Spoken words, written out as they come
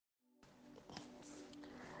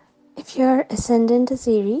If your ascendant is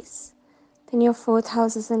Aries, then your fourth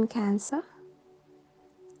house is in Cancer.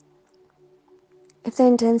 If the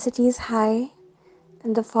intensity is high,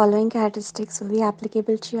 then the following characteristics will be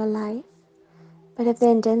applicable to your life. But if the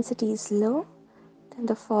intensity is low, then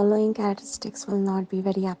the following characteristics will not be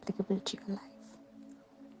very applicable to your life.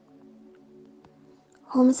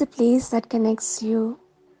 Home is a place that connects you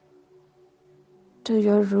to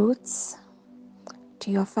your roots, to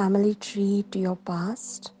your family tree, to your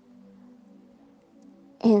past.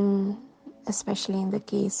 Especially in the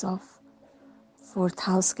case of fourth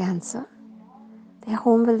house Cancer, their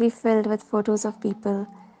home will be filled with photos of people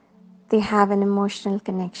they have an emotional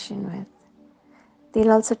connection with.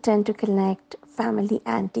 They'll also tend to collect family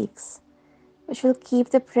antiques, which will keep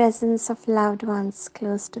the presence of loved ones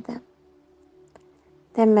close to them.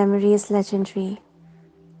 Their memory is legendary,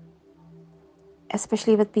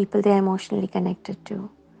 especially with people they are emotionally connected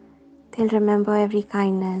to. They'll remember every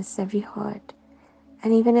kindness, every hurt,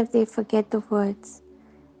 and even if they forget the words,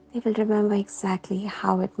 they will remember exactly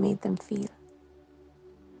how it made them feel.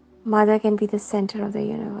 Mother can be the center of the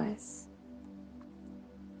universe.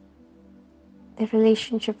 Their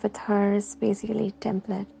relationship with her is basically a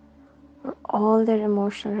template for all their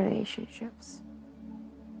emotional relationships.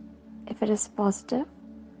 If it is positive,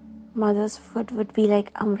 mother's food would be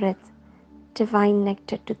like Amrit, divine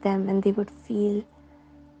nectar to them, and they would feel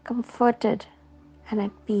comforted and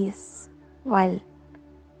at peace while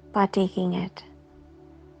partaking it.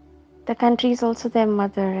 The country is also their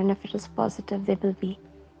mother, and if it is positive, they will be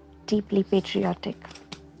deeply patriotic.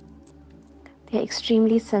 They are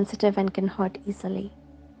extremely sensitive and can hurt easily.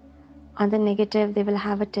 On the negative, they will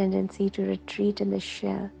have a tendency to retreat in the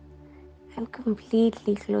shell and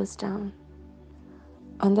completely close down.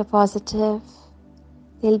 On the positive,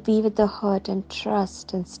 they'll be with the hurt and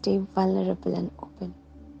trust and stay vulnerable and open.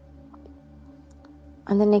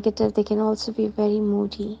 On the negative, they can also be very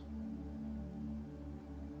moody.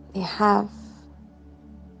 They have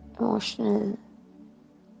emotional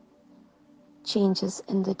changes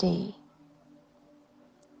in the day.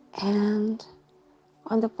 And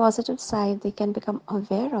on the positive side, they can become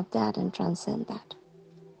aware of that and transcend that.